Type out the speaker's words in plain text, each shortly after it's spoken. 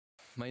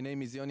My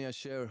name is Yoni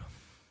Asher.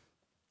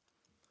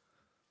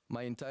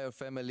 My entire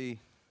family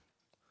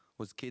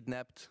was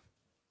kidnapped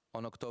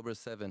on October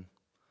 7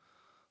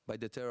 by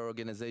the terror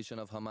organization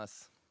of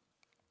Hamas.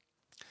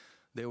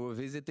 They were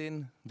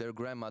visiting their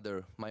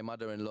grandmother, my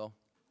mother-in-law.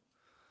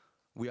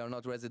 We are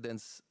not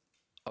residents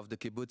of the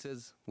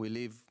kibbutzes. We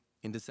live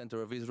in the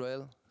center of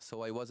Israel,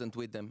 so I wasn't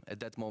with them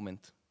at that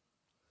moment.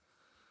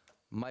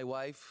 My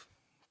wife,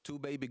 two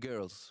baby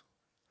girls,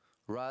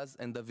 Raz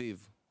and Aviv,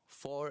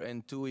 4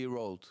 and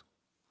 2-year-old,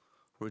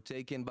 were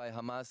taken by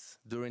Hamas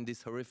during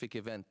these horrific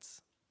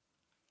events.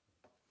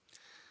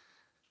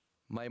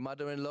 My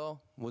mother-in-law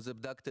was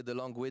abducted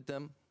along with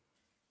them.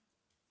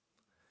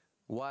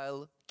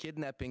 While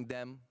kidnapping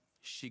them,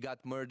 she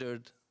got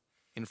murdered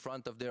in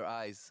front of their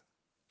eyes,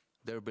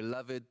 their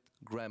beloved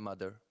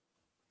grandmother.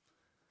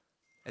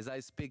 As I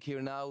speak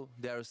here now,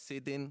 they are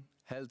sitting,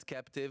 held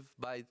captive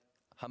by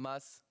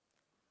Hamas,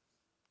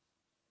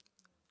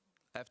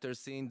 after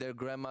seeing their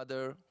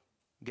grandmother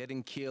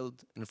getting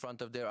killed in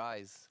front of their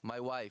eyes. My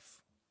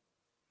wife,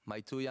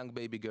 my 2 young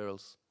baby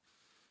girls.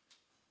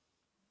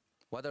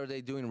 What are they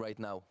doing right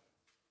now?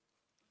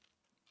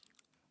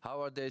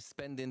 How are they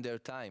spending their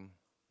time?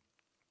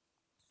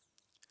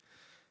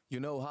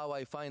 You know how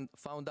I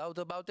found out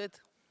about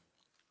it?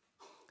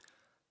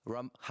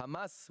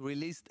 Hamas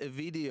released a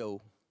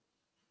video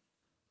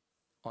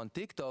on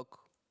TikTok,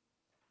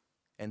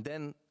 and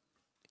then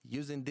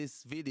using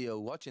this video,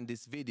 watching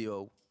this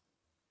video,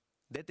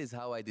 that is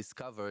how I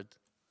discovered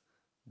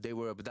they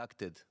were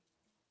abducted.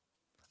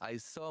 I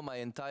saw my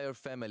entire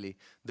family,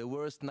 the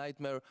worst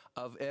nightmare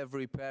of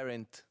every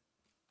parent.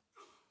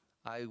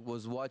 I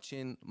was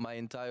watching my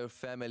entire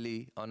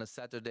family on a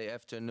Saturday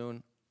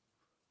afternoon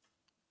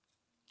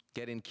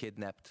getting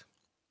kidnapped.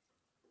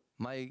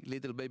 My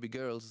little baby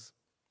girls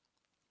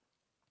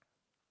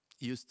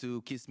used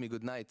to kiss me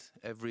goodnight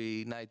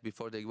every night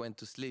before they went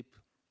to sleep,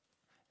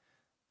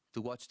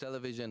 to watch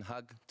television,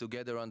 hug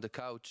together on the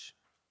couch.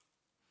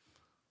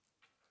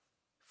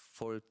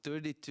 For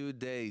 32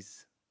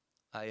 days,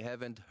 I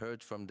haven't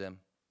heard from them.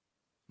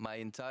 My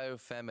entire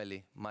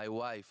family, my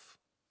wife,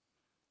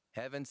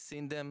 haven't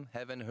seen them,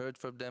 haven't heard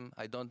from them.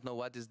 I don't know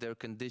what is their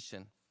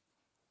condition.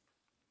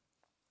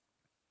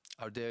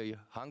 Are they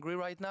hungry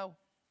right now?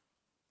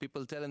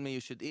 People telling me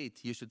you should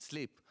eat, you should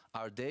sleep.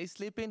 Are they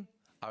sleeping?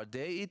 Are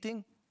they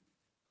eating?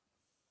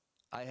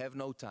 I have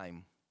no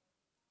time.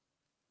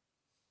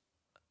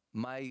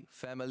 My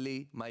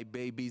family, my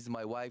babies,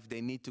 my wife,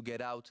 they need to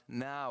get out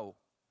now.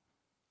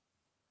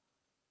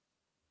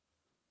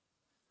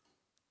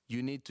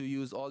 You need to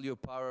use all your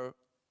power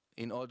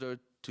in order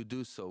to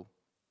do so.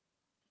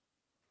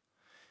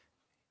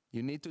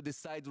 You need to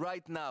decide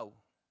right now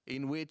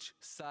in which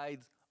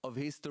side of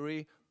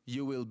history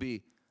you will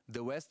be,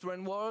 the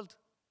Western world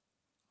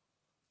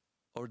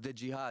or the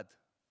jihad.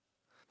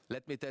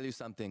 Let me tell you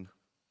something.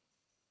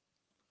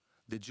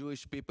 The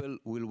Jewish people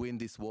will win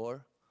this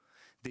war.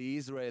 The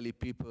Israeli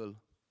people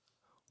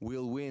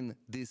will win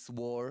this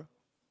war.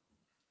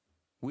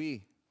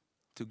 We,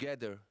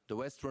 together, the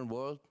Western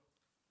world,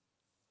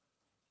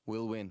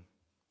 will win.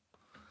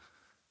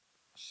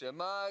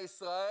 Shema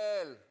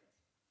Israel,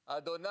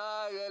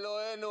 Adonai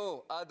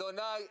Eloheinu,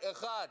 Adonai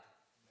Echad.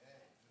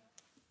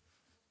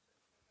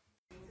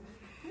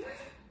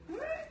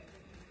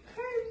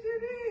 חיים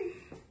שלי,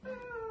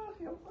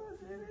 יפה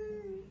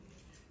שלי.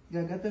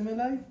 געגעתם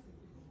אליי?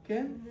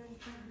 כן?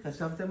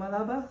 חשבתם על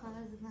אבא? כל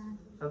הזמן.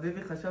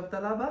 חביבי, חשבת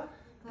על אבא?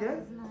 כן? כל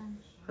הזמן.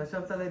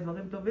 חשבת עליי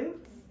דברים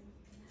טובים?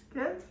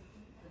 כן?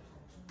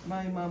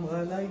 מה אמא אמרה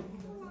עליי?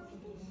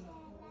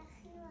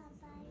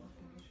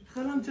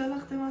 חלמת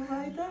שהלכתם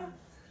הביתה?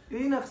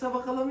 הנה, עכשיו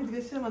החלום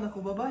מתגשם,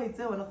 אנחנו בבית,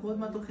 זהו, אנחנו עוד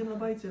מעט הולכים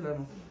לבית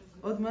שלנו.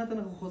 עוד מעט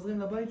אנחנו חוזרים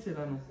לבית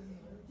שלנו.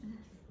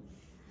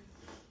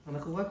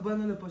 אנחנו רק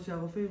באנו לפה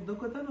שהרופא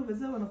יבדוק אותנו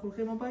וזהו, אנחנו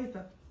הולכים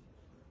הביתה.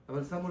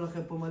 אבל שמו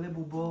לכם פה מלא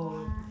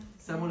בובות,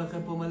 שמו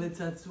לכם פה מלא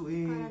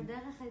צעצועים,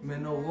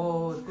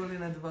 מנורות, כל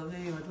מיני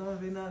דברים, את לא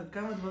מבינה,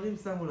 כמה דברים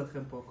שמו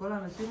לכם פה. כל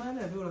האנשים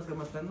האלה הביאו לכם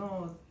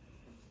מתנות,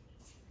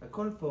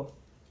 הכל פה.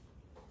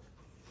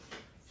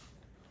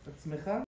 את שמחה?